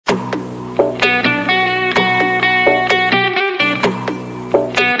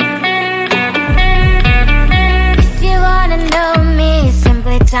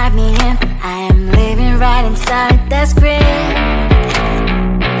the script.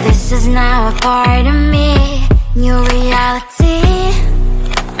 This is now a part of me, new reality.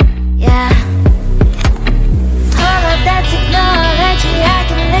 Yeah. All of that technology I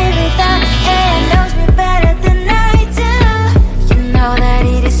can live without. It knows me better than I do. You know that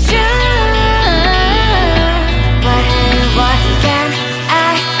it is true. But hey, what can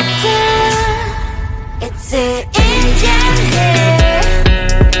I do? It's the engine here,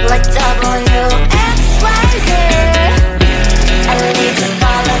 like WXYZ. I need to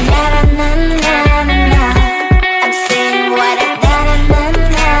follow na-na-na-na-na-na. I'm saying what I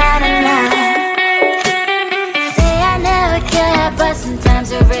na-na-na-na-na. Say I never care, but sometimes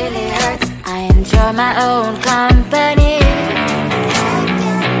it really hurts. I enjoy my own company.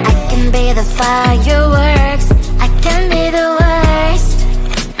 I can be the fireworks, I can be the worst.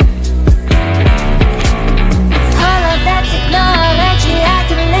 All of that technology I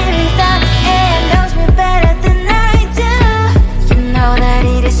can live without. It knows me better than I do. You know that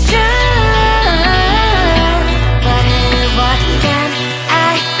it is true. But hey, what can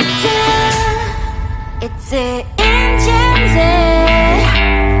I do? It's the engines,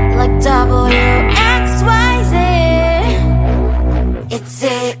 like WXYZ. It's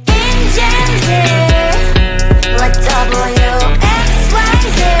the engines, like WXYZ.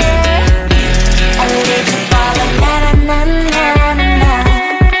 I live to follow na-na-na-na-na-na.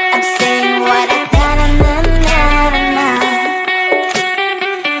 I'm saying what I na-na-na-na-na.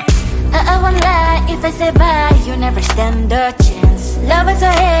 I won't lie if I say bye, you never stand a chance. Love is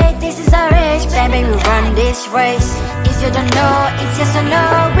or hate, this is our age. Baby, we run this race. If you don't know, it's yes or no.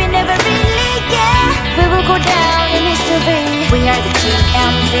 We never really get. We will go down in history. We are the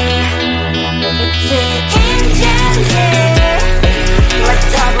TMZ. It's the engines here, like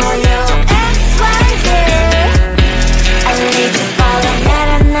WXYZ. I need to follow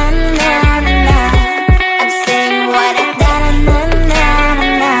na-na-na-na-na-na. I'm saying what I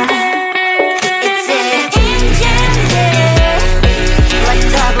na-na-na-na-na. It's the engines here, like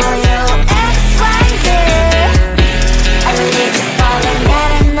WXYZ. I need to follow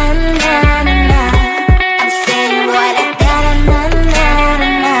na-na-na-na-na. I'm saying what I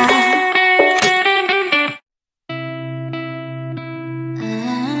na-na-na-na-na.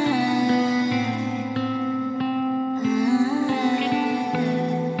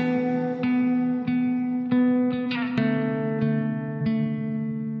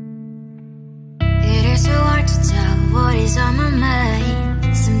 It is so hard to tell what is on my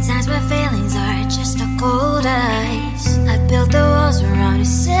mind. Sometimes my feelings are just a cold ice. I built the walls around you,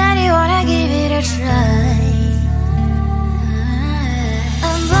 said you wanna give it a try.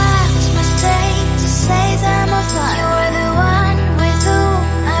 Unlocked my state to say I'm a fly. You're the one with whom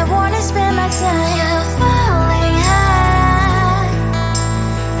I wanna spend my time. You're falling high.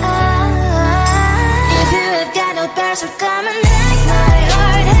 If you have got no bears, so come and hack my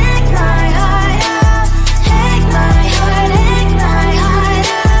heart, hack my heart up. Hack my heart, hack my heart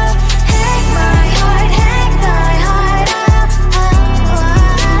up. Hack my heart, hack my heart up.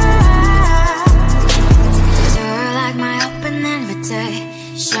 You're like my open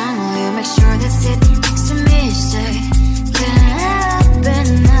invitation. Will you make sure that sitting next to me is safe? Can I open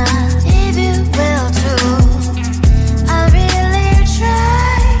up if you will too? I'll really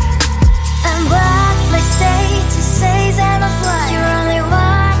try. And what my state to say I'm a fly. You're only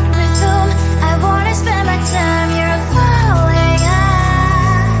one with whom I wanna spend my time. You're falling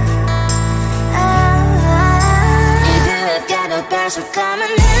high. If you have got no bears, so come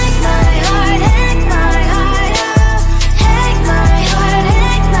and hack my heart, hack my heart up. Hack my heart,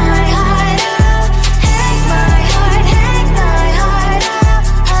 hack my heart up. Hack my heart, hack my heart up.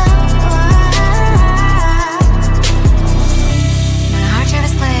 My heart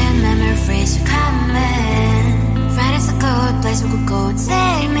travels playing memories are coming. Right as a good place we could go and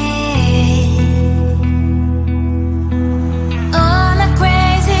take me. On a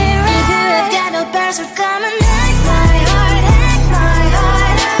crazy ride. If you have got no bears, so come and hack my heart, hack my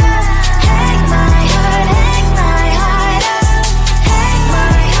heart up. Hack my heart, hack my heart up. Hack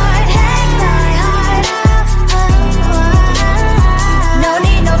my heart, hack my heart up. No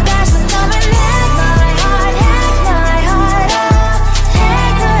need no bears, so come and hack my heart, hack my heart up.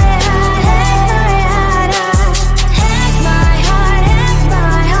 Hack my heart, hack my heart up. Hack my heart, hack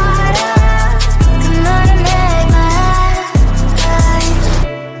my heart up. Come on and hack my heart.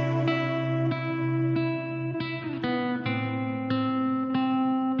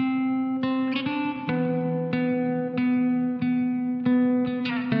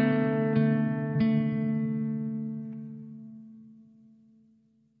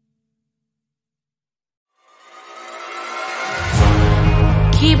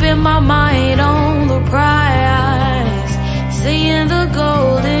 Keeping my mind on the prize. the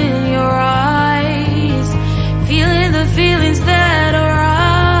gold in your eyes, feeling the feelings that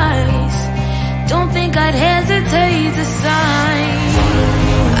arise. Don't think I'd hesitate to sign.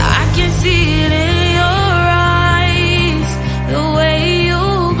 I can see it in your eyes, the way you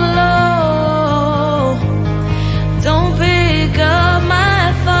glow. Don't pick up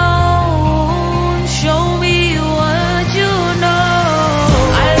my phone, show me what you know.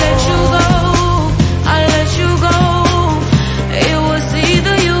 I let you go, I let you go. It was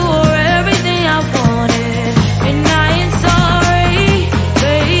either you or everything I wanted, and I ain't sorry,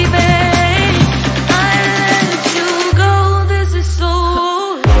 baby. I let you go, this is so.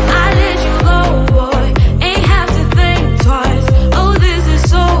 I let you go, boy, ain't have to think twice. Oh, this is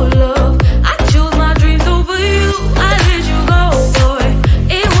so love. I chose my dreams over you. I let you go, boy,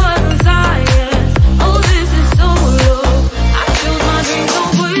 it wasn't science. Oh, this is so love. I chose my dreams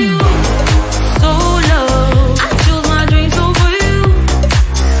over you. So love. I chose my dreams over you.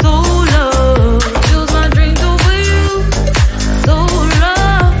 So love. Chose my dreams over you. So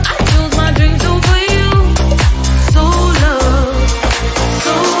love. I chose my dreams over you. So love.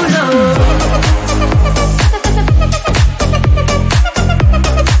 So love.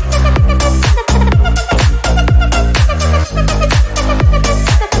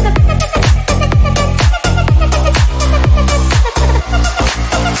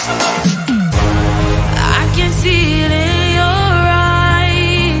 I can see it in your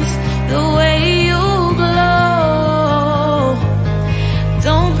eyes, the way you glow.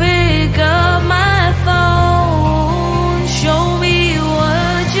 Don't pick up my phone, show me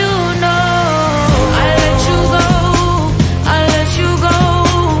what you know. I let you go, I let you go.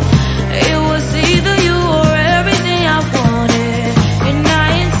 It was either you or everything I wanted, and I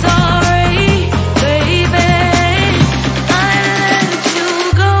ain't sorry, baby. I let you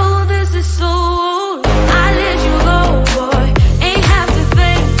go, this is so. I let you go, boy, ain't have to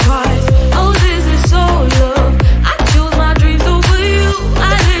think twice. Oh, this is so love. I chose my dreams over you.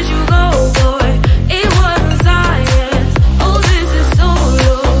 I let you go, boy, it wasn't science. Oh, this is so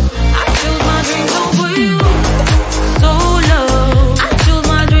love. I chose my dreams over you. So love. I chose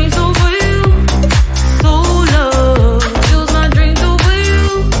my dreams over you. So love. Chose my dreams over you.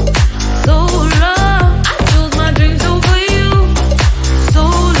 So love. I chose my dreams over you. So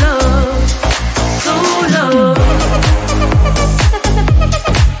love. So love.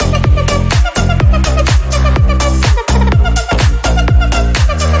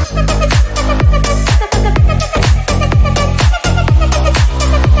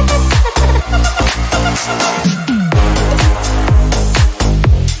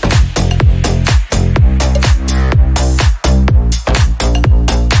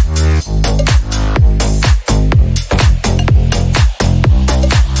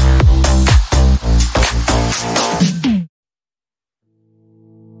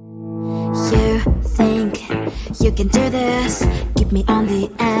 You think you can do this, keep me on the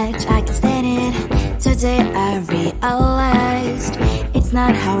edge, I can stand it. Today I realized it's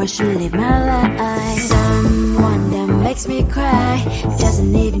not how I should live my life. Someone that makes me cry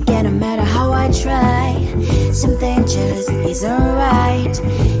doesn't even get no matter how I try. Something just isn't right.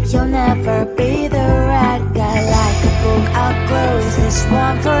 You'll never be the right guy. Like a book, I'll close this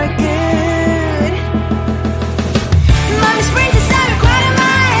one for good. Mommy springs inside right in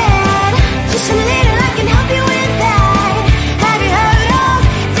my head. Just a little, I can help you with that. Have you heard of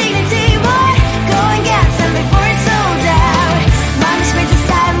dignity, boy? Go and get some before it's sold out. Mommy springs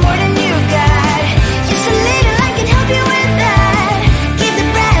inside more than you got. Just a little, I can help you with that. Keep the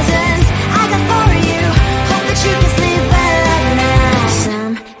presents I got for you. Hope that you can sleep well at night.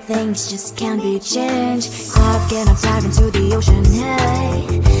 Some things just can't be changed. How can I dive into the ocean?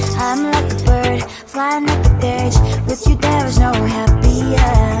 Hey, I'm like a bird flying like a cage. With you there is no happy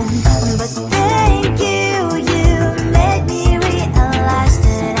end. But thank you, you made me realize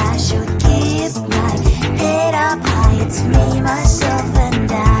that I should keep my head up high. It's me, myself,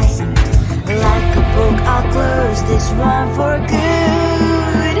 and I. Like a book, I'll close this one for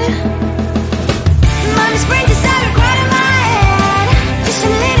good. Mommy springs inside right in my head. Just a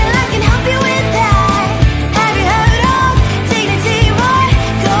little, I can help you with that. Have you heard of dignity, boy?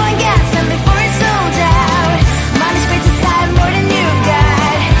 Go and get some before it's sold out. Mommy springs inside more than you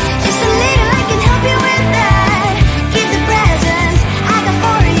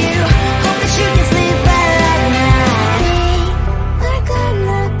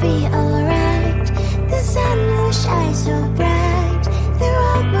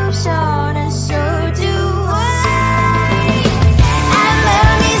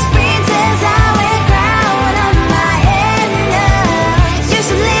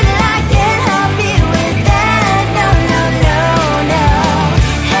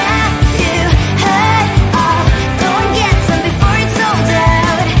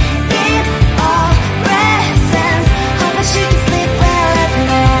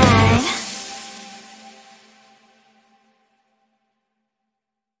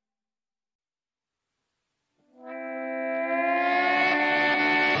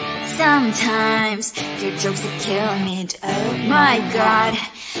Sometimes your jokes will kill me. Oh my god,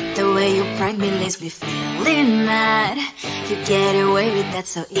 the way you prank me leaves me feeling mad. You get away with that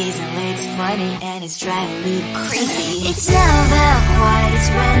so easily. It's funny and it's driving me crazy. It's never quite, it's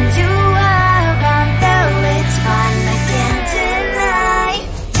when you are around, though it's fun, I can't deny.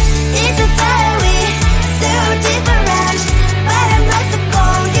 It's a very so different, but I'm lost to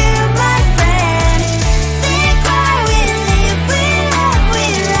call you my friend. Think why we live, we love, we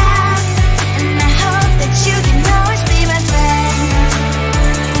laugh, and I hope that you can always be my friend.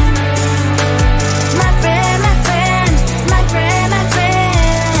 My friend, my friend, my friend, my friend.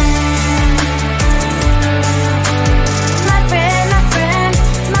 My friend, my friend,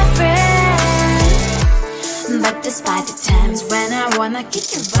 my friend. But despite the times when I wanna kick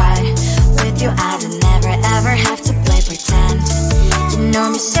your butt, with you I don't never ever have to play pretend. You know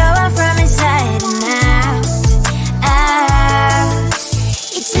me so well from inside and out, out.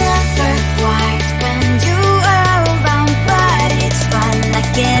 It's never quite when you are around, but it's fun, I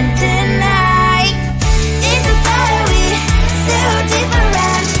can't deny. It's a very so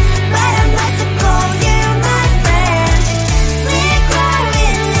different, but I'm not to call you my friend. We cry, we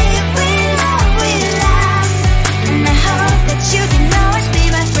live, we love, we laugh, and I hope that you can always be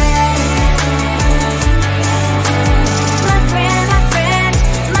my friend. My friend, my friend,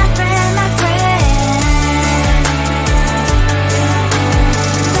 my friend, my friend.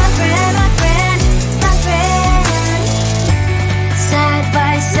 My friend, my friend, my friend. Side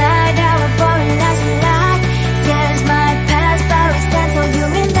by side, our body lasts a lot. Yes, my past, but we stand so you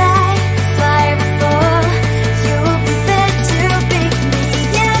and I. Fire before you prefer to pick me,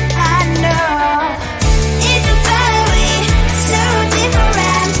 yet I know it's a very so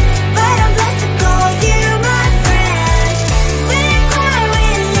different, but I'm blessed to call you my friend. We cry, we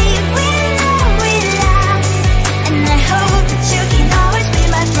live, we love, we laugh, and I hope that you can always be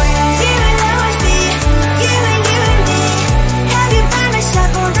my friend. You will always be you and me. Have you by my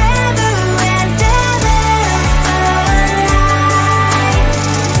side forever and ever.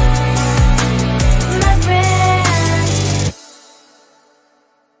 My friend.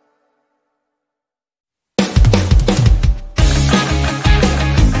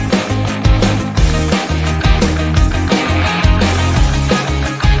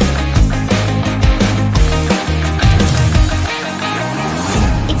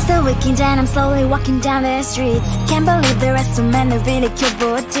 It's the weekend and I'm slowly walking down the streets. Can't believe there are so many really cute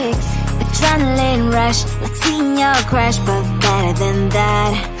boutiques. Adrenaline rush, like seeing your crush, but better than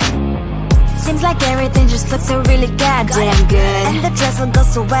that. Seems like everything just looks so really goddamn good, and the dress will go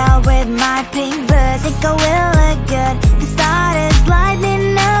so well with my pink boots. Think I will look good, the start is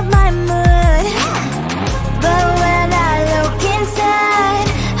lighting up my mood. But when I look inside,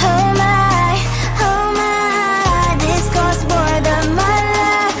 oh my, this costs more than my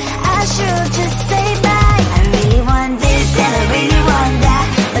love. I should just say bye. I really want this and I really want that,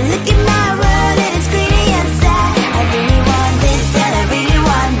 but look at my world, it is pretty inside. I really want this and I really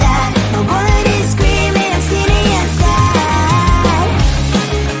want that, my wallet is screaming, I'm skinny inside.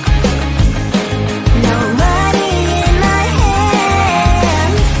 No money in my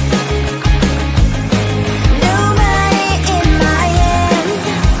hand, no money in my hand.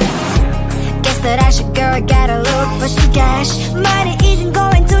 Guess that I should go, I gotta look for some cash. Money isn't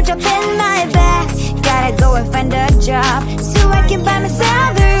going to jump in my bag. Gotta go and find a job so I can buy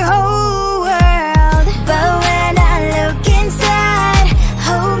myself the whole world. But when I look inside,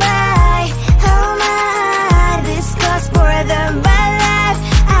 oh my, this costs more than my life.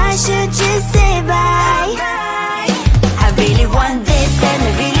 I should just say bye. I really want this and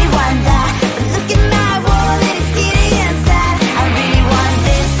I really want that, but look at my wallet, it's getting inside. I really want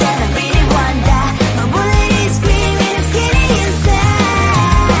this and I really want that, my wallet is screaming, it's getting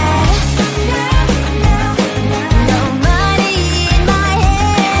inside. No money in my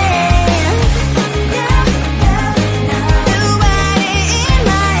hand, no money in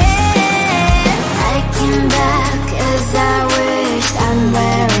my hand. I came back 'cause I wished I'm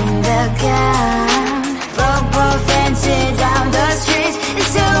wearing the gown. Robo fancy down the streets,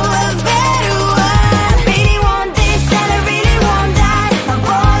 it's so a better one. I really want this and I really want that, my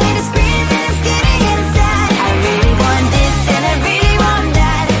wallet is screaming, it's getting inside. I really want this and I really want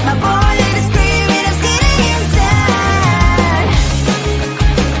that, my wallet is screaming, it's getting inside.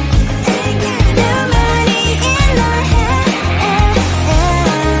 No money in my hand,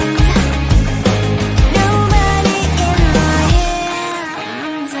 no money in my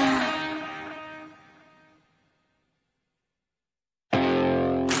hands.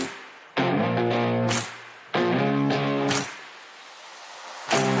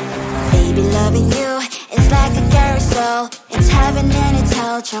 Baby, loving you is like a carousel. It's heaven and it's hell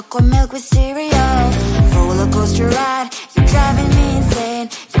Oreo, chocolate milk with cereal. Roller coaster ride, you're driving me insane.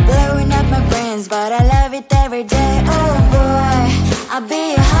 You're blowing up my brains, but I love it every day. Oh boy, I'll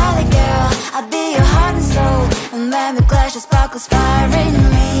be your holly girl, I'll be your heart and soul. And when we clash, the sparkles fire in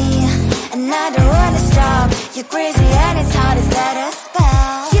me. And I don't wanna stop, you're crazy and it's hard as let us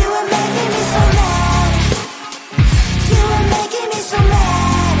spell. You are making me so mad, you are making me so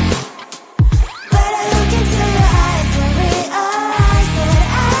mad. But I look into your eyes and realize that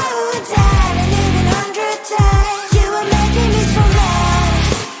I would die and even 100 times. You are making me so mad,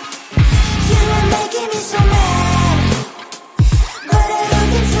 you are making me so mad. But I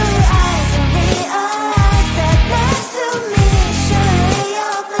look into your eyes and realize that next to me surely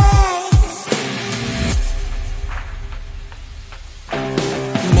your place.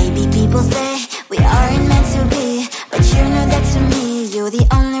 Maybe people say we aren't meant to be, but you know that to me you're the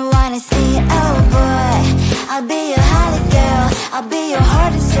only one I see. Oh boy, I'll be your holly girl, I'll be your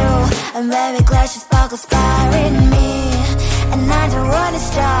heart and soul. And when we clash, the sparkles fire in me. And I don't wanna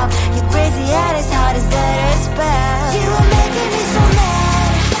stop, you're crazy and as hard as let us spell. You are making me so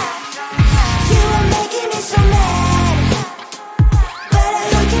mad, you are making me so mad. But I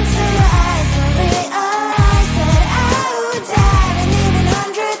look into your eyes and realize that I would die and even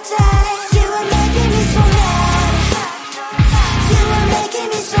 100 times. You are making me so mad, you are making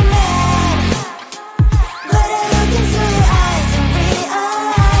me so mad. But I look into your eyes and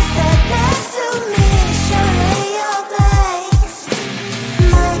realize that next to me surely your place.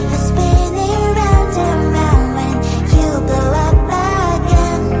 Mind is spinning round and round when you blow up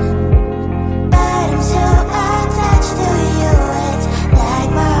again. But I'm so attached to you, it's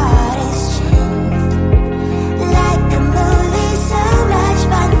like my heart is chained. Like a movie, so much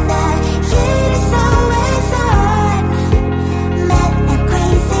fun that heat is always on. Mad and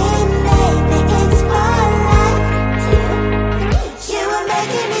crazy, maybe it's polite. 2, 3. You are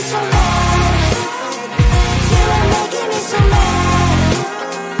making me so mad, you are making me so mad.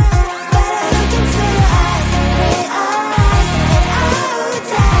 But I look into your eyes and realize that I would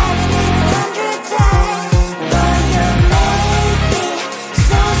die and even 100 times. Boy, you make me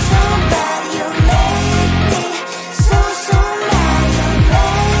so, so bad. You make me so, so mad. You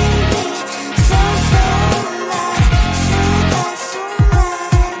make me so, so mad. So bad, so mad,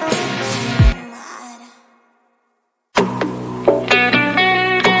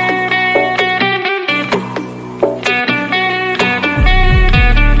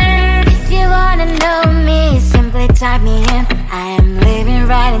 If you wanna know me, simply type me in. I am living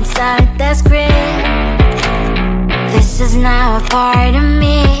right inside the screen. This is now a part of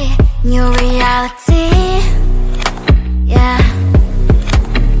me, new reality. Yeah.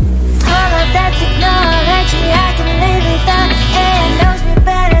 All of that technology, I can live without. AI knows me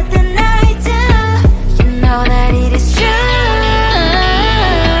better than I do. You know that it is true.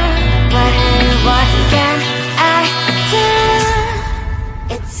 But hey, what can I do?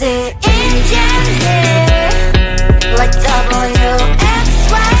 It's the engine here, like WXYZ.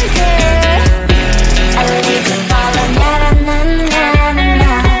 I live to follow, na na na na na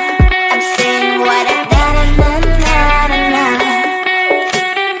na. I'm saying what I na na na na na na.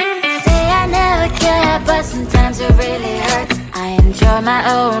 Say I never care, but sometimes it really hurts. I enjoy my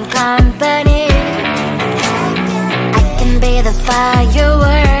own company. I can be the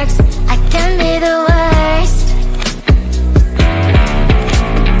fireworks, I can be the worst.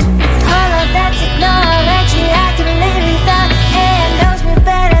 All of that technology, I can live without. AI knows me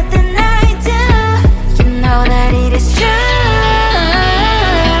better than I do. You know that it is true.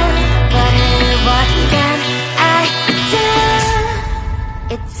 But hey, what can I do?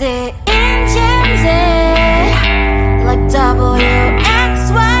 It's the engines, like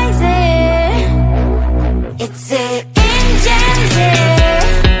WXYZ. It's the engines,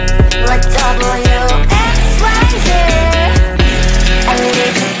 like WXYZ. I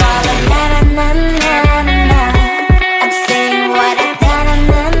live to follow, na na na na na na. I'm saying what I na na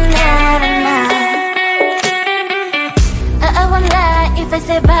na na na na. I won't lie if I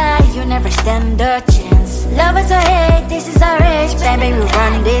say bye, you never stand a chance. Love us or hate, this is our age, baby, we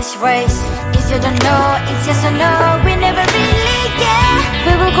run this race. If you don't know, it's yes or no, we never really care.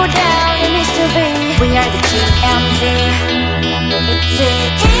 We will go down in history, we are the TMZ. It's the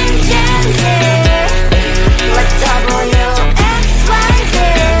engines, like WXYZ.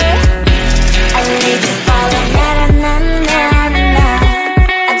 I live to follow, na na na na na.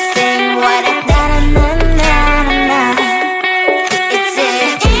 I'm saying what I na na na na na. It's the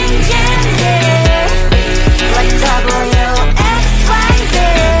engines, like WXYZ.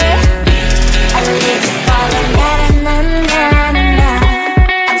 I live to follow, na na na na na.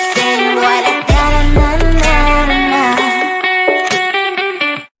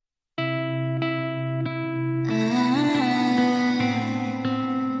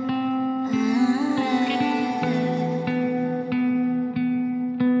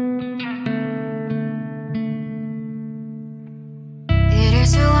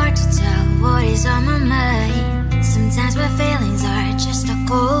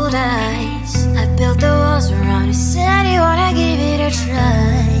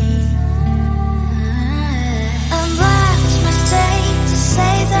 try. Unblocked my state to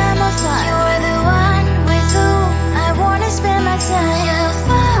say that I'm offline. You are the one with whom I wanna spend my time. You're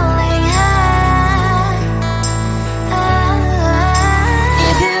falling high.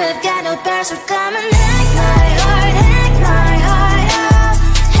 If you have got no bears, so come and hack my heart, hack my heart up.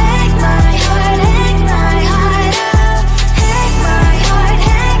 Hack my heart, hack my heart up. Hack my heart,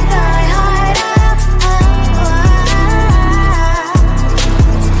 hack my heart up.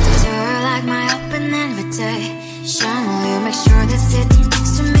 You're like my open invitation. Will you make sure that sitting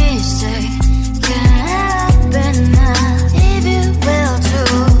next to me is safe? Can I open up if you will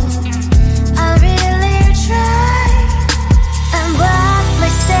too? I'll really try. Unblock my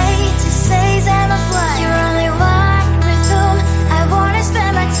state to say that I'm fly. You're only one with whom I wanna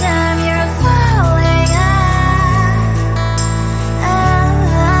spend my time. You're falling high.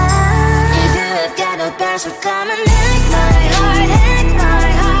 If you have got no bears, so come and hack my heart, hack my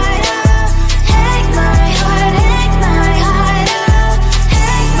heart up. Hack my heart, hack my heart up.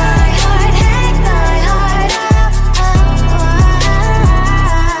 Hack my heart, hack my heart up.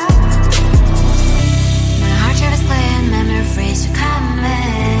 My heart tries playing memory freeze, you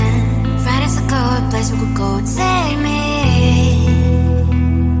coming. Right is a good place we could go, take me.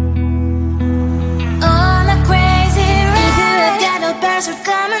 On a crazy ride. If you have got no bears, so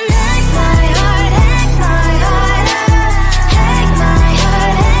come and hack my heart, hack my heart up. Hack my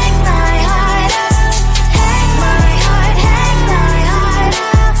heart, hack my heart up. Hack my heart, hack my heart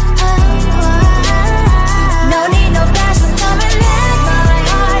up. No need no bears, so come and hack my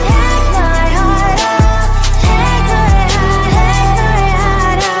heart, hack my heart up. Hack my heart, hack my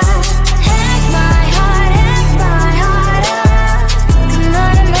heart up. Hack my heart, hack my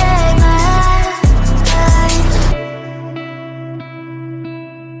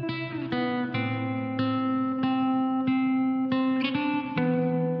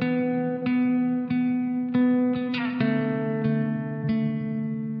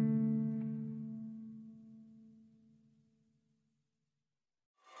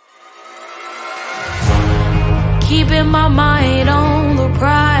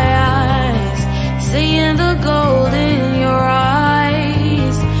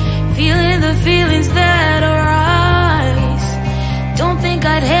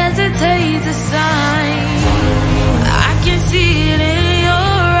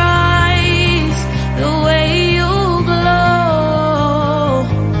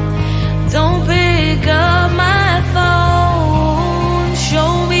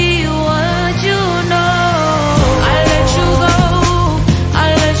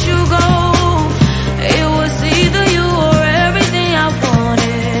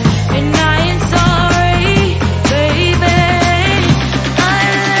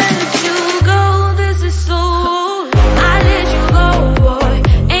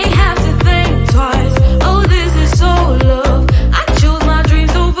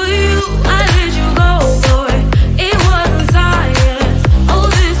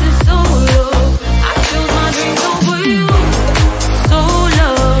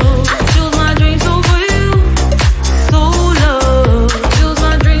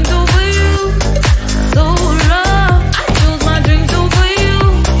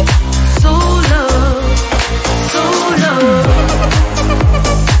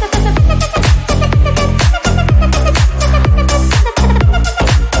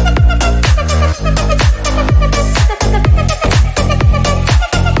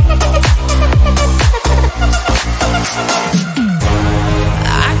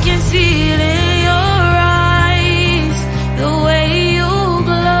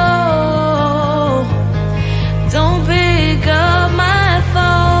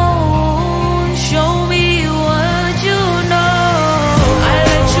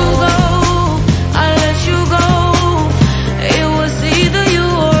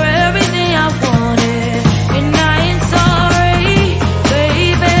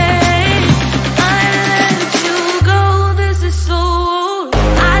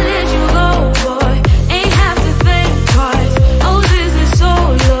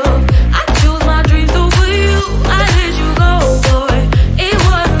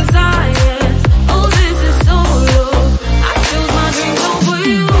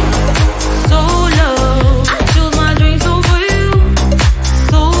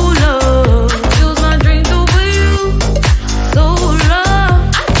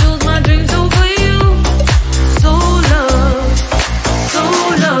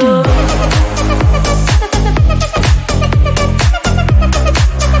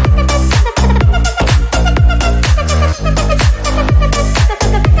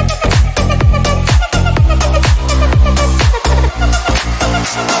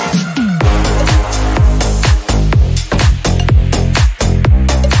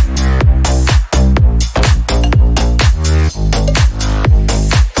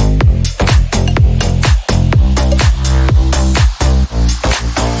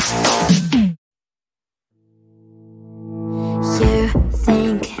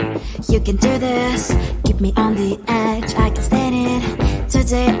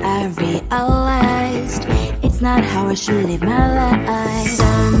day I realized it's not how I should live my life.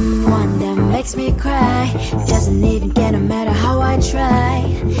 Someone that makes me cry doesn't even get no matter how I try.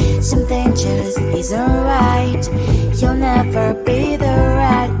 Something just isn't right. You'll never be the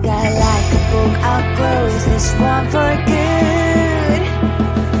right guy. Like a book, I'll close this one for good.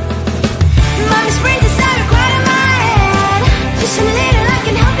 Mommy's brains inside quite in my head. Just a little, I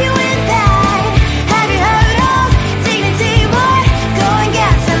can help you with that. Have you heard of dignity, boy? Go and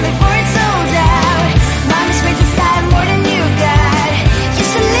get some before it's sold out. Mommy's brains inside more than you got.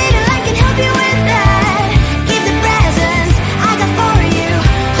 Just a little, I can help you with that. Give the presents I got for you.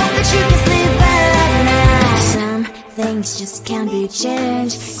 Hope that you can sleep well at night. Some things just can't be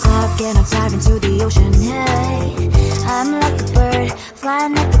changed. Cloud get I'm diving to the ocean. Hey, I'm like a bird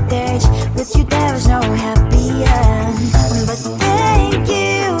flying like a cage. With you there was no happy end. But thank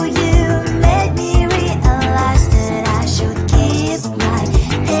you, you made me realize that I should keep my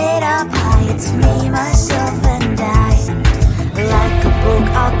head up high. It's me, myself and I. Like a book,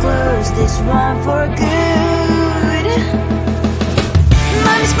 I'll close this one for good.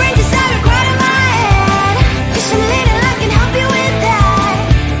 Mommy's brains inside are quite in my head. Just a little, I can help you with that.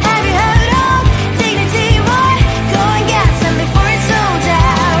 Have you heard of dignity, boy? Go and get some before it's sold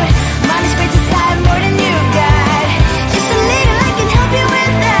out. Mommy's brains inside more than you got. Just a little, I can help you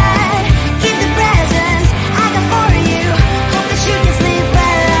with that. Keep the presents I got for you. Hope that you can sleep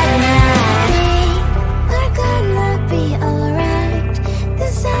well at night. We're gonna be alright. The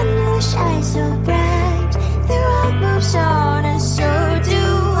sun will shine so bright. The road moves on and so do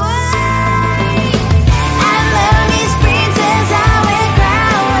I. I'm Lonely's princess, I wear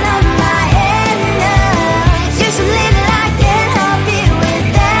crown on my head now. Just a little, I can help you with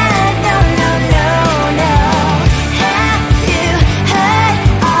that. No, no, no, no. Have you heard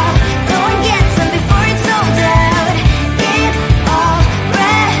of? Go and get some before it's sold out. Give all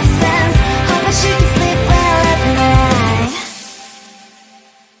presents. Hope that you can sleep well at night.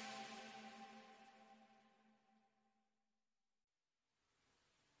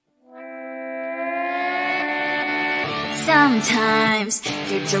 Sometimes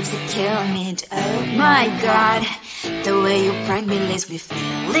your jokes that kill me. Oh my god, the way you prank me leaves me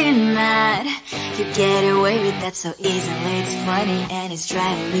feeling mad. You get away with that so easily. It's funny and it's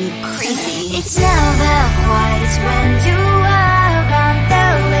driving me crazy. It's never quiet, it's when you are around.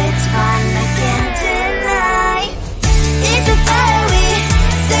 Though it's fun, I can't deny. It's a fiery,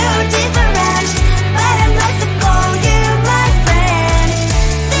 so different, but I'm blessed to call you my friend.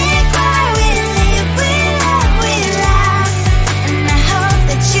 We cry, we live, we love, we laugh, and I hope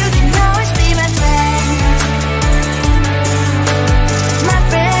that you can always be my friend. My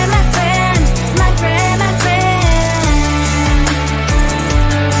friend, my friend, my friend, my friend.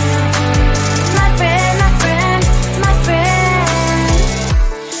 My friend, my friend, my friend.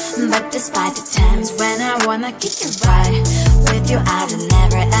 But despite the times when I wanna kick your butt, with you I don't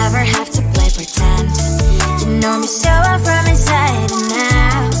never ever have to play pretend. You know me so well from inside and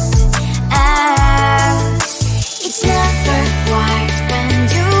out, out. It's never quiet when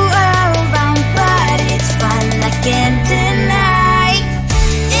you are around, but it's fun, I can't deny.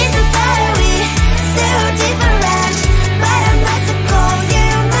 It's a fiery, so different, but I'm blessed to call you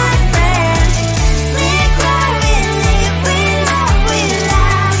my friend. We cry, we live, we love, we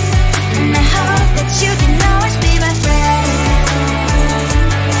laugh, and I hope that you can always be my friend.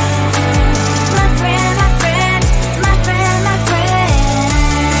 My friend, my friend, my friend, my friend.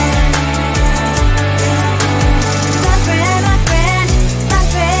 My friend, my friend, my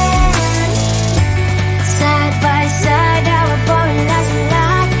friend. Side by side, our boring lives a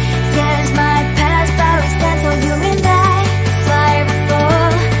lot. Yes, my past, but we stand so you and I. Fly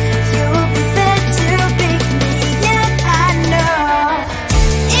before you will be there to pick me, yet I know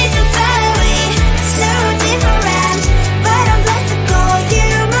it's a fiery, so different, but I'm blessed to call you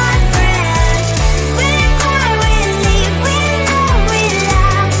my friend. We cry, we live, we love, we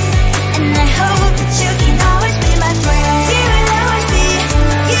laugh, and I hope that you can always be my friend. You will always be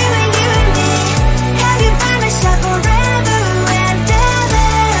you and me. Have you by my side forever and ever.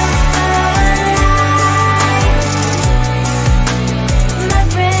 My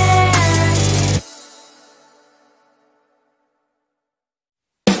friend.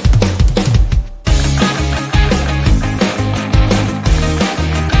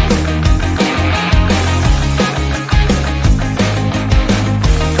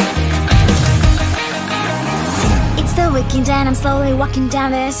 It's the weekend and I'm slowly walking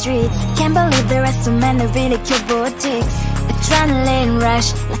down the streets. Can't believe there are so many really cute boutiques. Adrenaline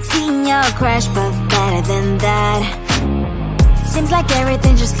rush, like seeing your crush, but better than that. Seems like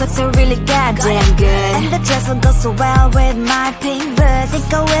everything just looks so really goddamn good. And the dress will go so well with my pink boots.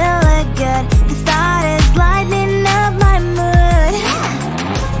 Think I will look good and started lighting up my mood.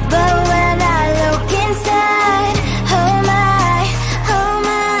 But when I look inside, oh my,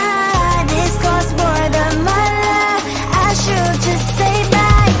 this costs more than my love. I should just say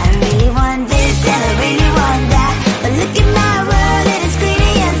bye. I really want this and I really want that, but look at my world, it is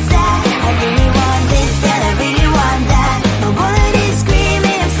pretty inside. I really want this and I really want that. My wallet is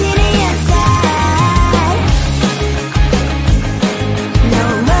screaming, I'm sitting inside. No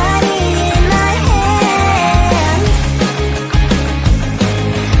money in my hand,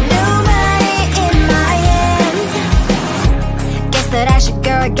 no money in my hand. Guess that I should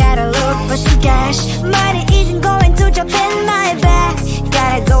go, I gotta look for some cash. Money isn't going to jump in my back.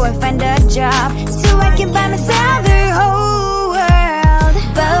 Gotta go and find a job so I can buy myself the whole world.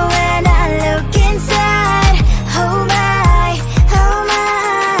 But when I look inside, oh my,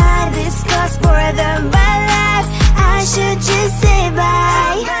 this costs more than my life. I should just say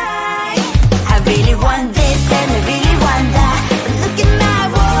bye. I really want this and I really want that, but look at my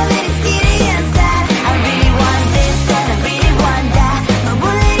wallet, it's getting inside. I really want this and I really want that. My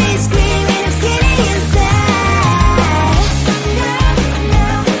wallet is screaming, I'm getting inside.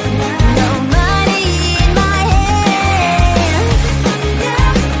 No money in my hand,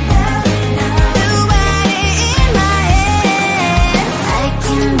 no money in my hand. I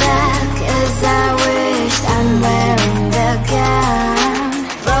came back 'cause I wished I'm wearing the gown.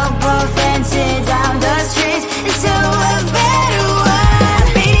 Football fancy down the street into a better one. I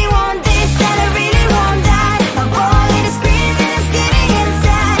really want this and I really want that. My wallet is screaming, it's getting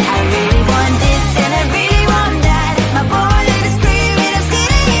inside. I really want this and I really want that. My wallet is screaming, it's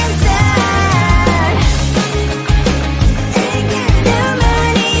getting inside. No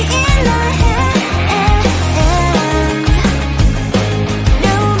money in my hand,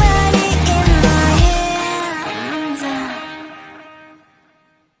 no money in my hands.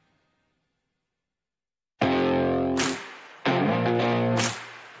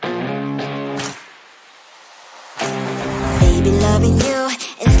 Baby, loving you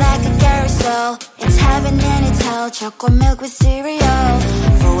is like a carousel. It's heaven and it's hell. Chocolate milk with cereal.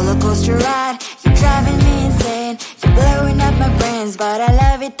 Roller coaster ride, you're driving me insane. You're blowing up my brains, but I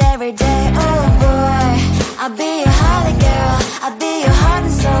love it every day. Oh boy, I'll be your holly girl, I'll be your heart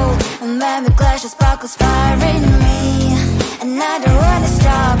and soul. And when we clash, the sparkles fire in me. And I don't wanna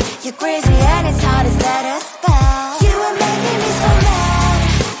stop. You're crazy and it's hard as let us spell. You are making me so mad.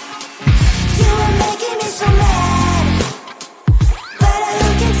 You are making me so mad. But I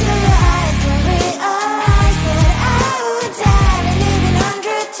look into your eyes and realize that I would die and even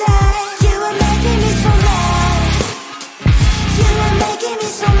 100 times. You are making me so mad. You are making me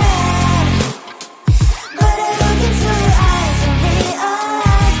so mad. But I look into your eyes and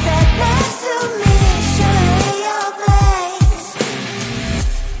realize that next to me is surely your place.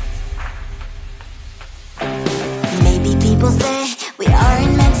 Maybe people say we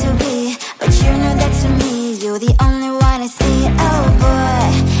aren't meant to be, but you know that to me, you're the only one I see. Oh boy,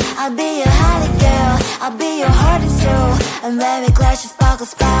 I'll be your holly girl, I'll be your heart and soul. And when we clash, the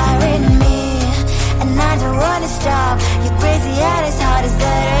sparkles fire in me. And I don't wanna stop. You're crazy and as hard as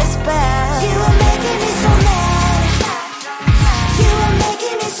let her spell. You are making me so mad. You are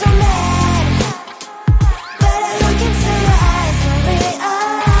making me so mad. But I look into your eyes and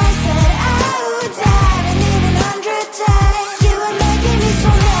realize that I would die and even 100 times. You are making me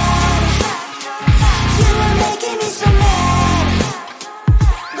so mad. You are making me so mad.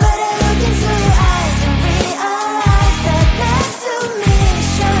 But I look into your eyes and realize that next to me is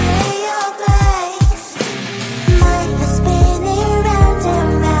surely your place. Mind is spinning round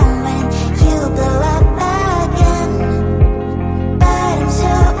and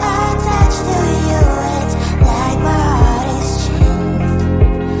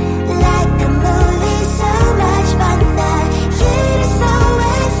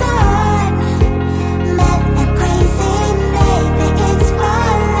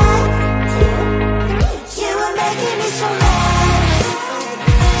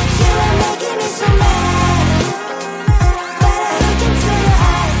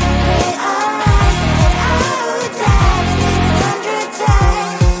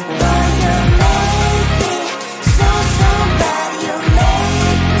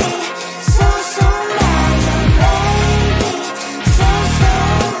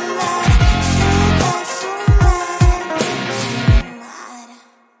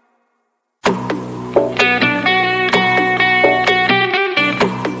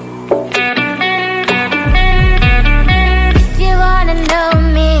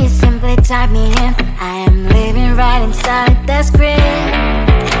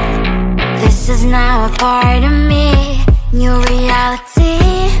now a part of me. New reality,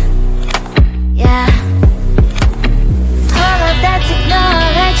 yeah. All of that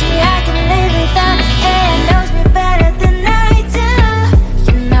technology I can live without. It knows me better than I do.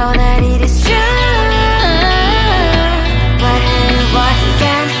 You know that it is true. But hey, what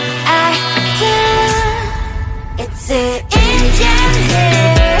can I do? It's the engines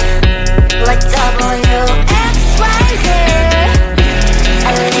here, like WXYZ.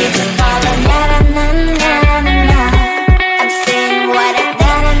 I need to follow, na na na na na na. I'm saying what I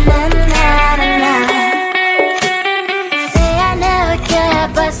na na na na na. Say I never care,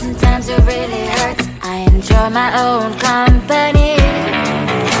 but sometimes it really hurts. I enjoy my own company.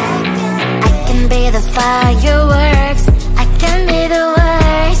 I can be the fireworks, I can be the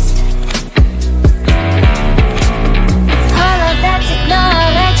worst. All of that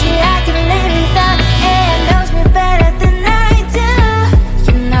technology I can live without. It knows me better than I do.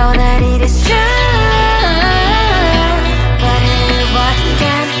 You know that it is true. But hey, what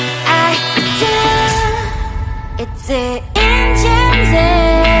can I do? It's the engines,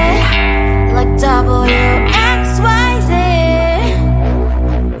 like WXYZ.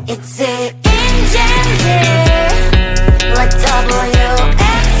 It's the engines, like WXYZ.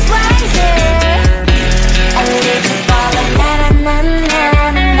 I live to follow, na na na na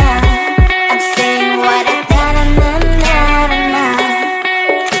na na. I'm saying what I na na na na na na.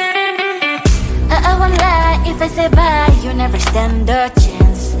 I won't lie if I say bye, you never stand a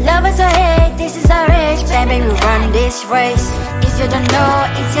chance. Love us or hate, this is our age, baby, we run this race. If you don't know,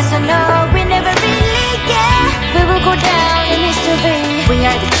 it's yes or no, we never really care. We will go down in history, we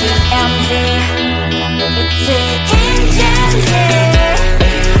are the TMZ. It's the engines here,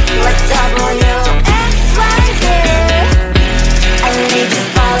 like WXYZ. I need to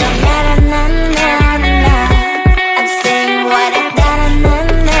follow, na na na na na. I'm saying what I na na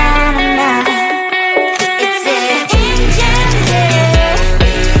na na na. It's the engines here,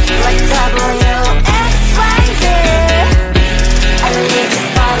 like WXYZ. I need to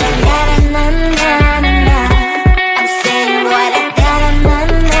follow, na na na na na. I'm saying what I na na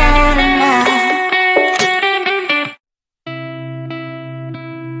na na na.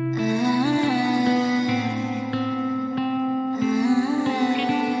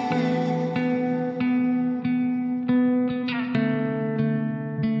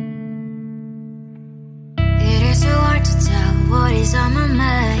 It is so hard to tell what is on my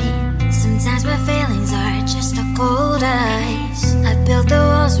mind. Sometimes my feelings are just a cold ice. I built the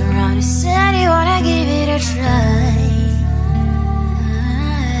walls around you, said you wanna give it a try.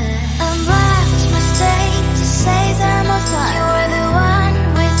 I watched my state to say I'm a fly. You were the one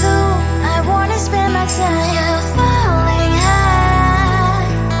with whom I wanna spend my time. You're falling high.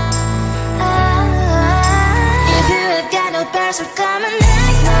 If you have got no bears, so come and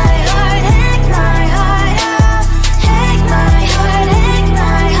hack my heart, hack my heart up. Hack my heart, hack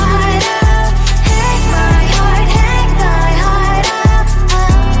my heart up. Hack my heart, hack my heart up.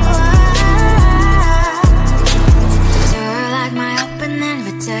 So like my open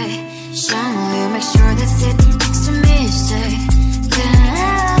invitation, will you make sure that sitting next to me stay?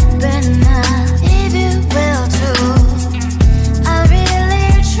 Yeah, open up if you will too. I'll really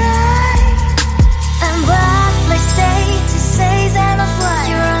try. And what my status says I'm a fly.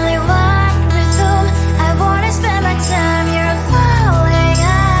 You're only one with whom I wanna spend my time. You're falling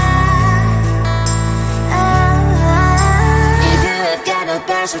high. If you have got no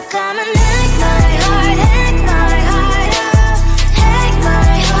bears, so come and hack my heart, hack my heart up. Hack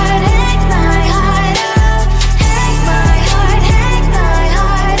my heart, hack my heart up. Hack my heart, hack my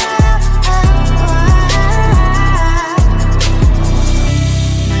heart up.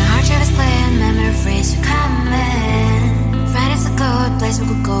 My heart drive is playing, memories are coming. Friday's a good place we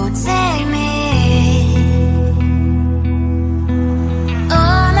could go, take me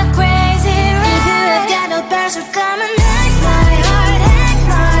on a crazy ride. If you have got no bears, so come and hack my heart, hack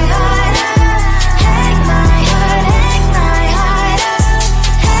my heart up. Hack my heart, hack my heart up.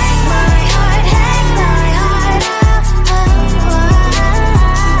 Hack my heart, hack my heart up.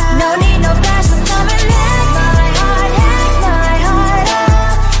 No need no bears, so come and hack my heart, hack my heart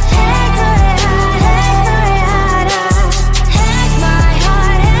up. Hack my heart, hack my heart up. Hack my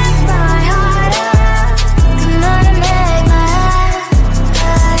heart, hack my heart up. Come on and make my heart.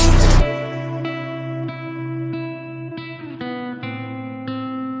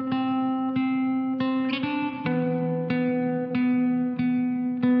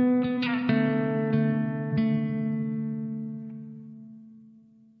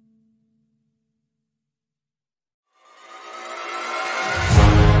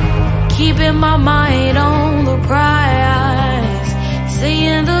 Keeping my mind on the prize,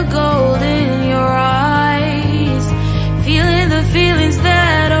 seeing the gold in your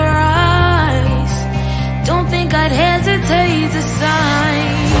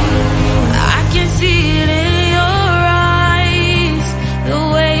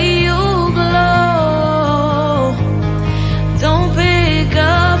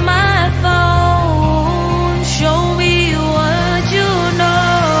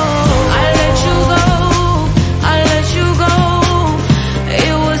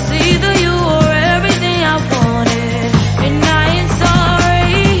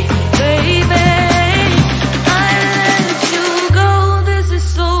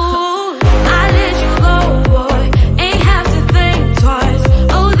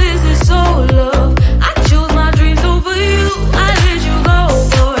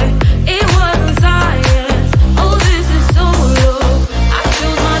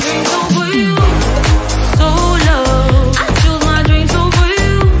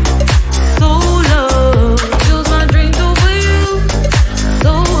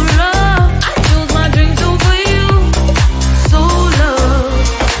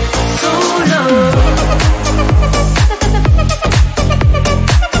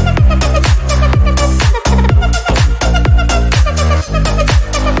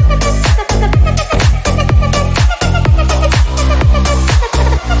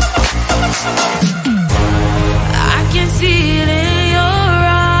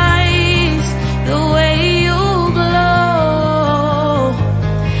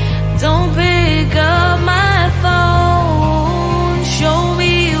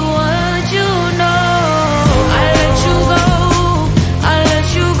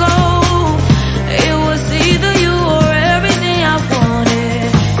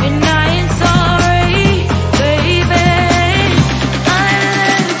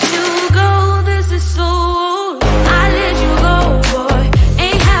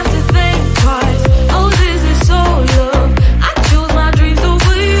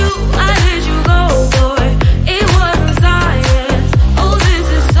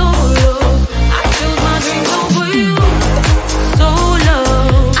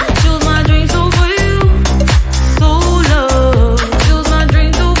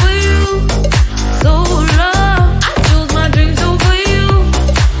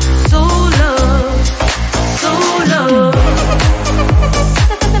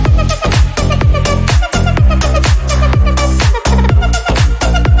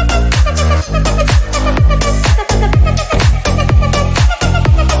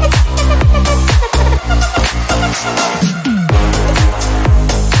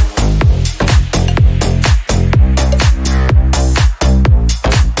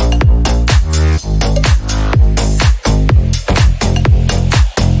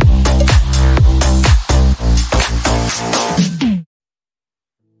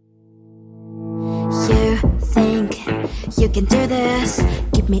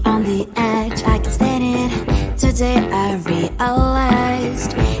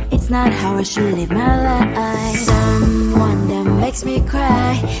not how I should live my life. Someone that makes me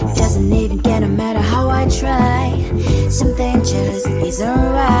cry doesn't even get no matter how I try. Something just isn't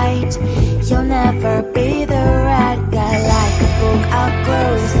right. You'll never be the right guy. Like a book, I'll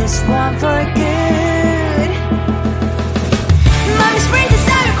close this one for good. Mommy's brains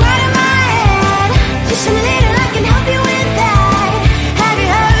are right in my head. Just a little I can help you with that. Have you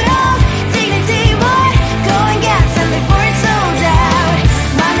heard of dignity, boy? Go and get some before it's sold out.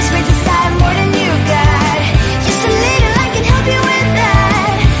 Mommy's brains inside more than you got. Just a little I can help you with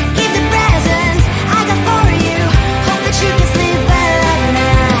that. Give the presents I got for you. Hope that you can sleep well at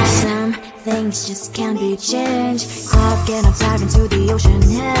night. Some things just can't be changed. Clock and I'm diving to the ocean.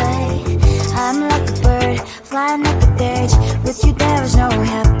 Hey, I'm like a bird flying at the cage. With you there was no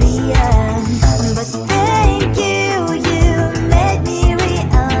happy end. But thank you, you made me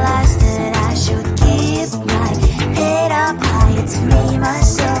realize that I should keep my head up high. It's me,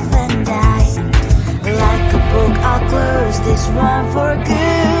 myself and I. Like a book, I'll close this one for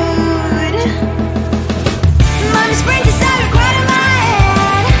good. Mommy's brain just out right in my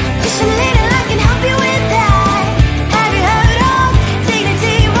head. Just a little I can help you with that. Have you heard of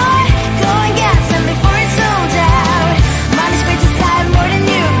dignity, boy? Go and get some before it's sold out. Mommy's brain just out more than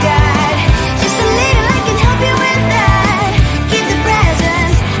you got. Just a little I can help you with that. Give the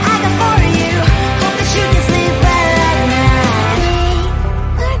presents I got for you. Hope that you can sleep well at night.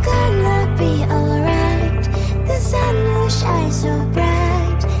 We're gonna be alright. The sun will shine so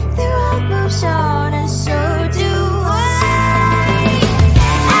bright. The road moves on and so do I.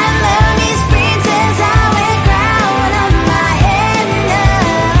 I love these princess, I wear crown on my head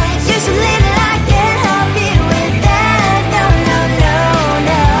now. Just a little I can help you with that. No, no, no,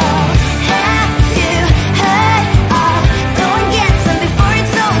 no. Have you heard of? Go and get some before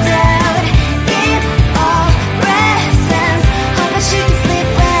it's sold out. Give all presents. Hope that you can sleep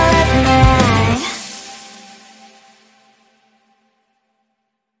well at night.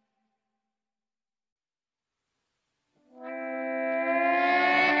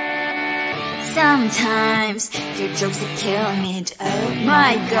 Sometimes your jokes are killing me. Oh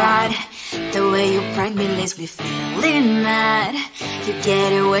my god, the way you prank me leaves me feeling mad. You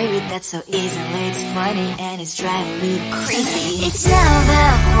get away with that so easily. It's funny and it's driving me crazy. It's never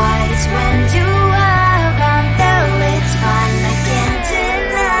quiet, it's when you are around. Though it's fun, I can't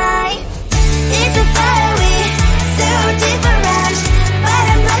deny. It's a fire we so different, but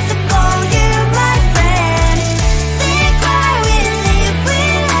I'm blessed to call you my friend. Think why we live, we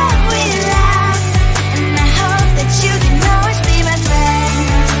love, we laugh. And I hope that you can always be my friend.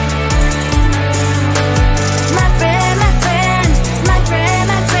 My friend, my friend, my friend,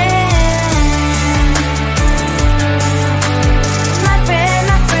 my friend. My friend,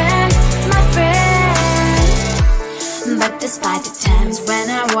 my friend, my friend. But despite the times when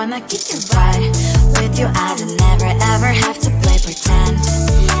I wanna kick your butt, with you I don't never ever have to play pretend.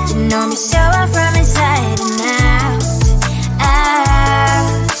 You know me so well from inside and out,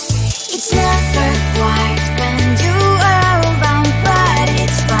 out. It's never quiet when you are around, but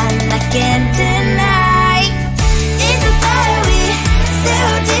it's fun, I can't deny. It's a fire we so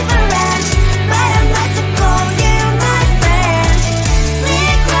different, but I'm blessed to call you my friend. We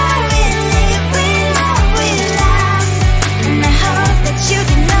cry, we live, we love, we laugh. And I hope that you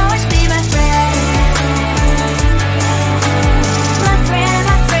can always be my friend. My friend,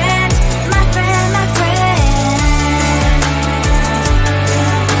 my friend, my friend, my friend.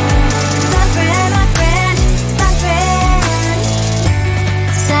 My friend, my friend, my friend.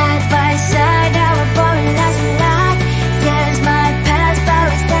 Side by side, our body lies a lot. Yes, my past, but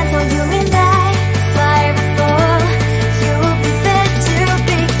we stand so you and I. Fire before you will be there to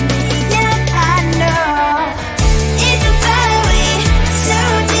pick me, yeah, I know. It's a fire we so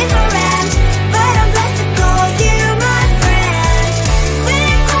different, but I'm blessed to call you my friend. We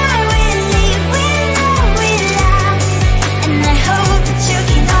cry, we live, we love, we laugh. And I hope that you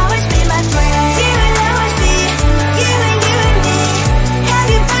can always be my friend. You will always be you and me. Have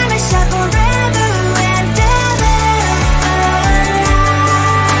you by my side forever and ever.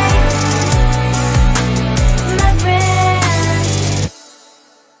 My friend.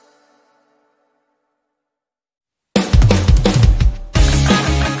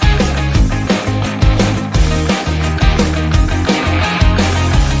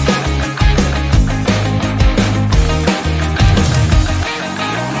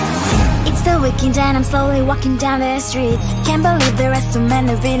 It's the weekend and I'm slowly walking down the streets. Can't believe there are so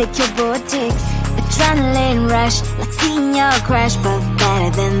many really cute boutiques. Adrenaline rush, like seeing your crush, but better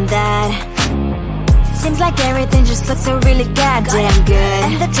than that. Seems like everything just looks so really goddamn good.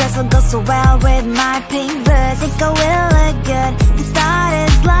 And the dress will go so well with my pink boots. Think I will look good. The start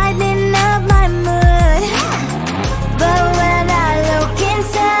is lightning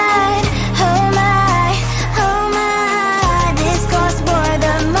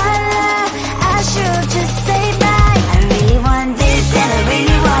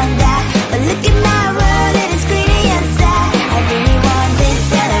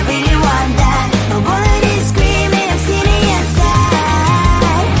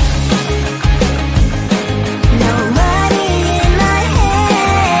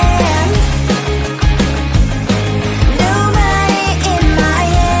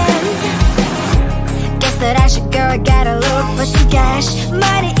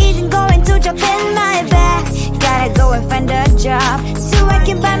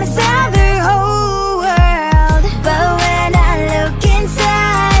can buy myself the whole world. But when I look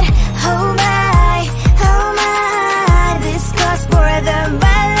inside, oh my, this costs more than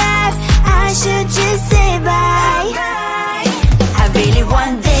my life. I should just say bye. I really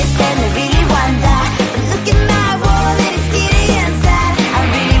want this and I really want that, but look at my wallet, it's getting inside. I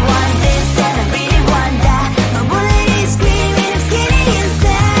really want this and I really want that, my wallet is screaming, it's getting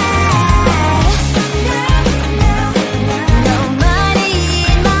inside. No money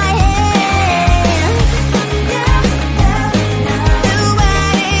in my hands, no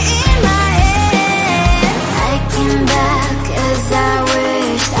money in my hands. I came back 'cause I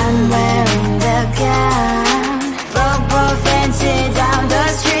wished I'm wearing the gown. Bobo fancy down the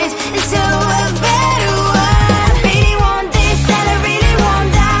streets into a better one. I really want this and I really want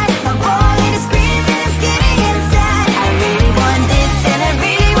that, my wallet is screaming, it's getting inside. I really want this and I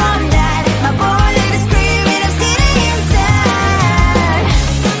really want that, my wallet is screaming, it's getting inside.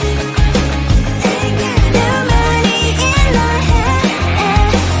 No money in my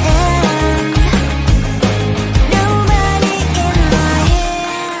hands, no money in my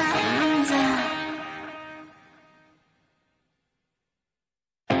hands.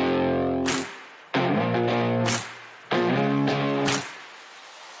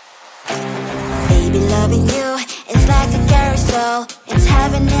 Baby, loving you is like a carousel. It's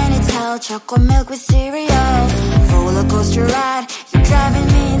heaven and it's hell. Chocolate milk with cereal. Roller coaster ride, you're driving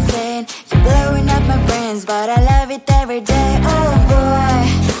me insane. You're blowing up my brains, but I love it every day. Oh boy,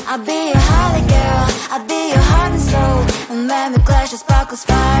 I'll be your holly girl, I'll be your heart and soul. And when we clash, the sparkles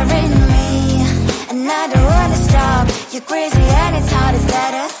fire in me, and I don't wanna stop. You're crazy and it's hard as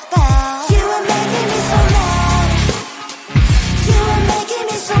let a spell. You are making me so mad, you are making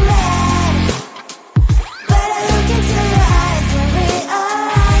me so mad. But I look into your eyes and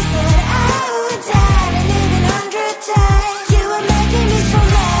realize that I would die and even 100 times. You are making me so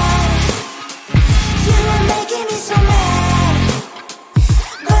mad, you are making me so mad.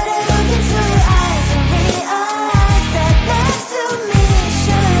 But I look into your eyes and realize that next to me is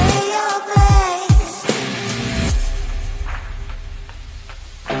surely your place.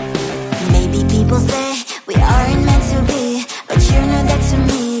 Maybe people say we aren't meant to be, but you know that to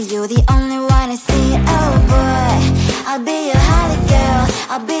me, you're the only one I see. Oh boy, I'll be your holly girl,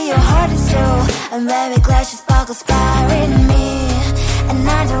 I'll be your heart and soul. And when we clash, the sparkles fire in me, and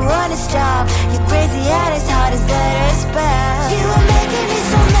I don't wanna stop. You're crazy and as hard as let a spell. You are making me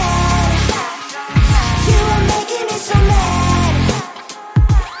so mad, you are making me so mad.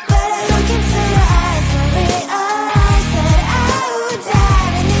 But I look into your eyes and realize that I would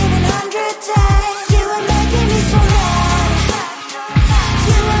die and even 100 times. You are making me so mad,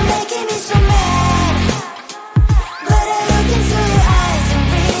 you are making me so mad. But I look into your eyes and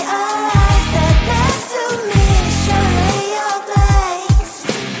realize that next to me is surely your place.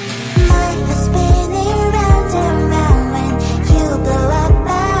 Mind was spinning round and round when you blow up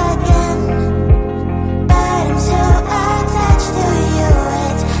again. But I'm so attached to you,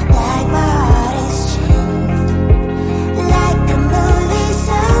 it's like my heart is chained. Like a movie,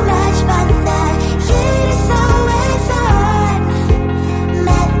 so much fun that it is always on.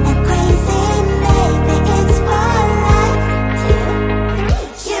 Mad and crazy, maybe it's for life.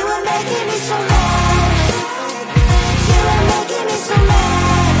 You are making me so mad, you are making me so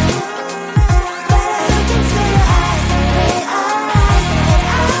mad. But I look into your eyes and realize that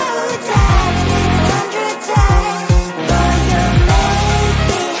I would die and even 100 times. Boy, you make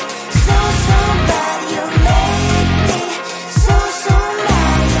me so, so bad. You make me so, so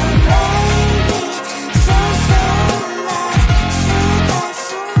mad. You make me so, so mad. So bad,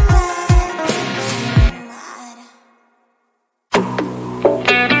 so mad,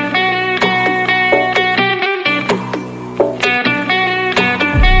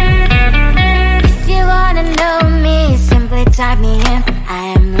 If you wanna know me, simply type me in. I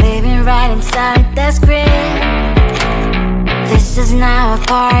am living right inside the screen. This is now a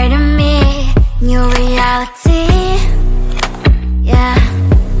part of me, new reality. Yeah.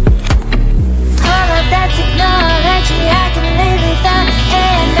 All of that technology, I can live without.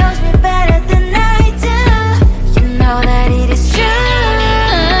 AI knows me better than I do. You know that it is true.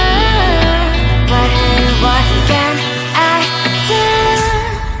 But hey, what can I do?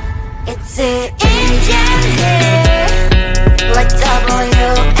 It's the engines here, like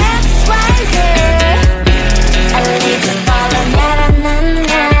WXYZ. I need to follow, na na na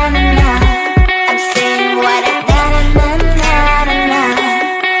na na na. I'm saying what I na na na na na na.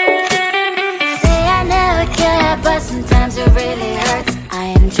 Say I never care, but sometimes it really hurts. I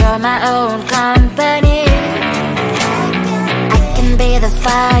enjoy my own company. I can be the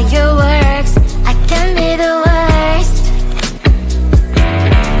fireworks, I can be the worst.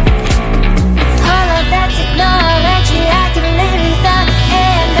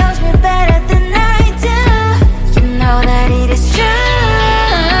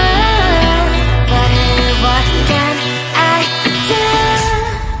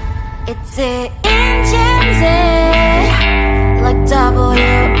 It's it in Gen Z, like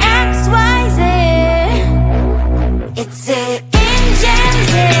WXYZ. It's it in Gen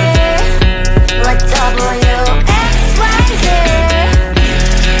Z, like WXYZ.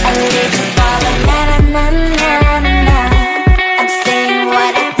 I need to follow na na na na na. I'm saying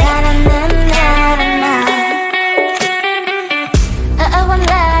what I na na na na na. I won't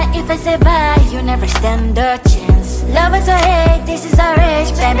lie if I say bye, you never stand a chance. Love us or hate, this is our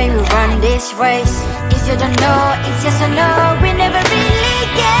age, baby, we run this race. If you don't know, it's yes or no, we never really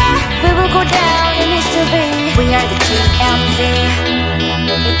get. We will go down in history, we are the TMZ.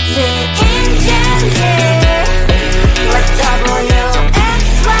 It's it in Gen Z, like WXYZ.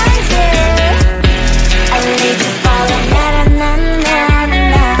 I need to follow na na na na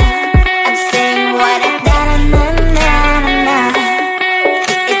na. I'm saying what I na na na na na.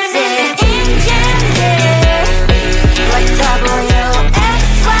 It's it in Gen Z, like WXYZ.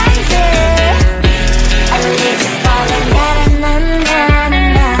 I need to follow na na na na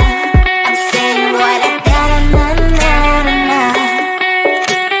na. I'm saying what I na na na na na.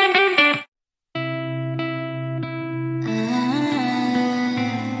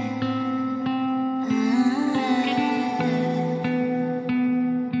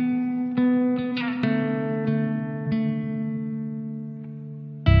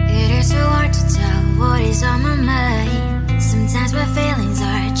 It is so hard to tell what is on my mind. Sometimes my feelings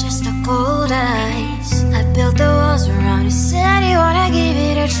are just a cold ice. I built the walls around you, said you wanna give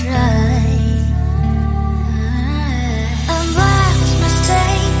it a try. And what's my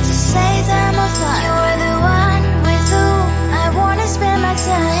state to say I'm a fly? You're the one with whom I wanna spend my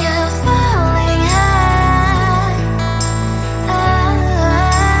time. You're falling high.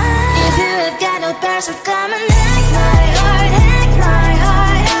 If you have got no bears, so come and hack my heart, hack my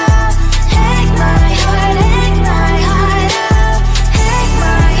heart out. Hack my heart, hack my heart out. Hack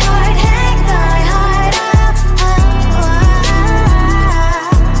my heart, hack my heart out.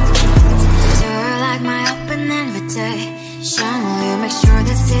 You're like my open invitation. Will you make sure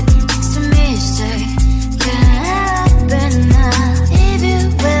that sitting next to me stay? Can happen now, if you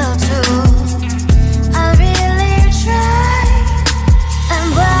will too. I'll really try. And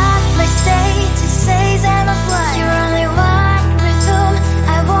what my state to say I'm a fly. You're only one with whom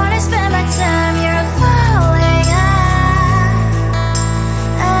I wanna spend my time. You're falling high.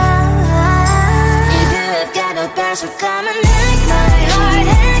 If you have got no bears, so come and hack my heart,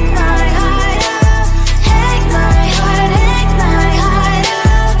 hack my heart out. Hack my heart, hack my heart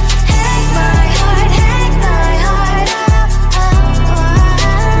out. Hack my heart, hack my heart out.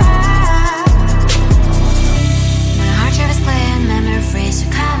 My heart tried to play and memory freeze, so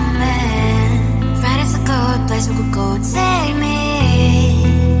come in. Right, it's a good place we could go, take me.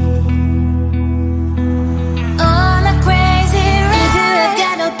 On a crazy ride. If you have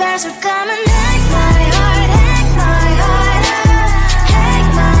got no bears, so come and hack my heart, hack my heart out. Hack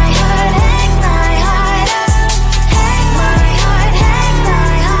my heart, hack my heart out. Hack my heart, hack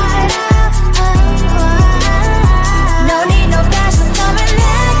my heart out. No need no bears, so come and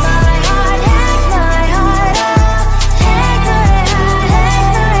hack my heart, hack my heart out. Hack my heart, hack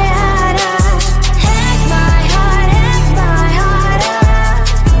my heart out. Hack my heart, hack my heart out.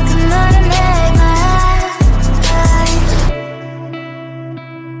 Come on and make my heart.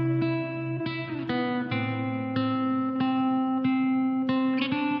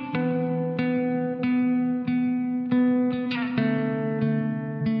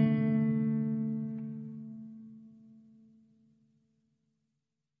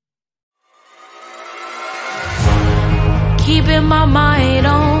 Keeping my mind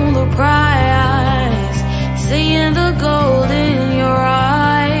on the prize, seeing the gold in your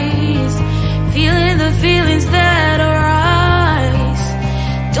eyes, feeling the feelings that arise.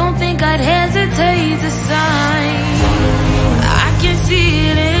 Don't think I'd hesitate to sign. I can see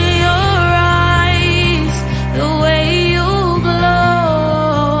it in your eyes, the way you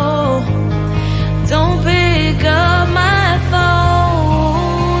glow. Don't pick up my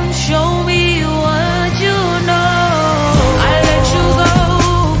phone, show me what you know. I let you go,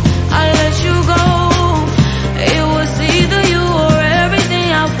 I let you go.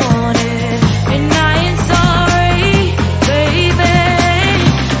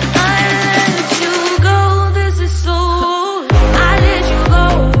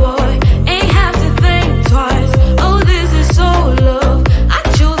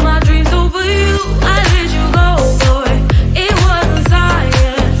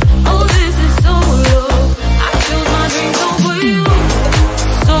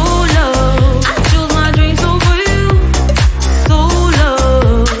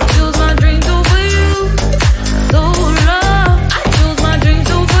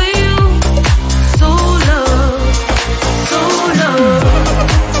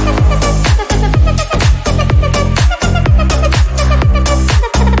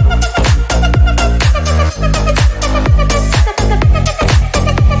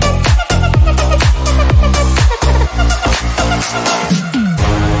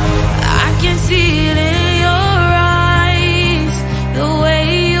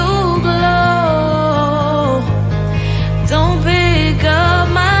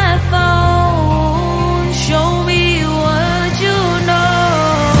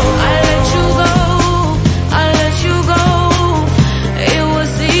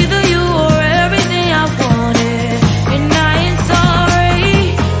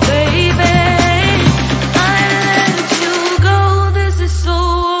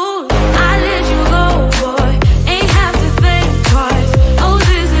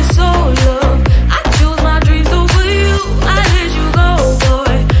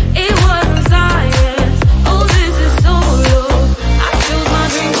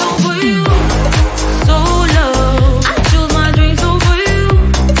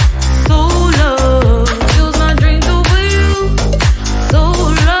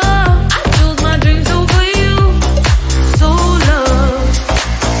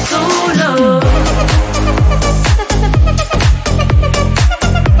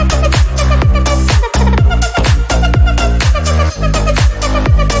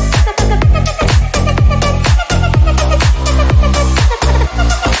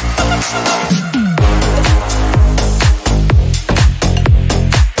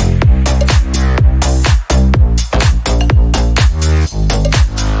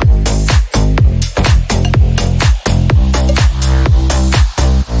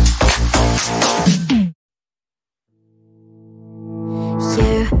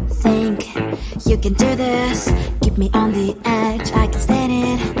 can do this. Keep me on the edge, I can stand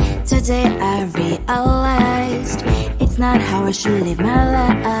it. Today I realized it's not how I should live my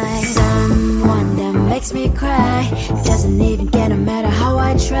life. Someone that makes me cry doesn't even get no matter how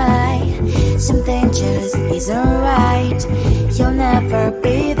I try. Something just isn't right. You'll never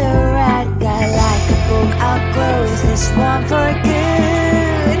be the right guy. Like a book, I'll close this one for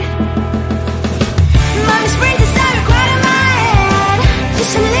good. Mommy's brains inside are quite in my head.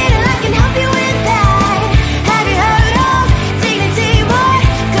 Just a little, I can help you with that. Have you heard of dignity more?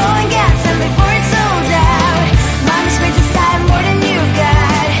 Go and get some before it's sold out. Mommy's brains inside more than you've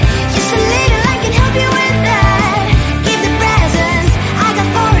got. Just a little, I can help you with that. Keep the presents I got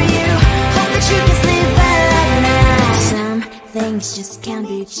for you. Hope that you can sleep well at night. Some things just can't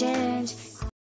be changed.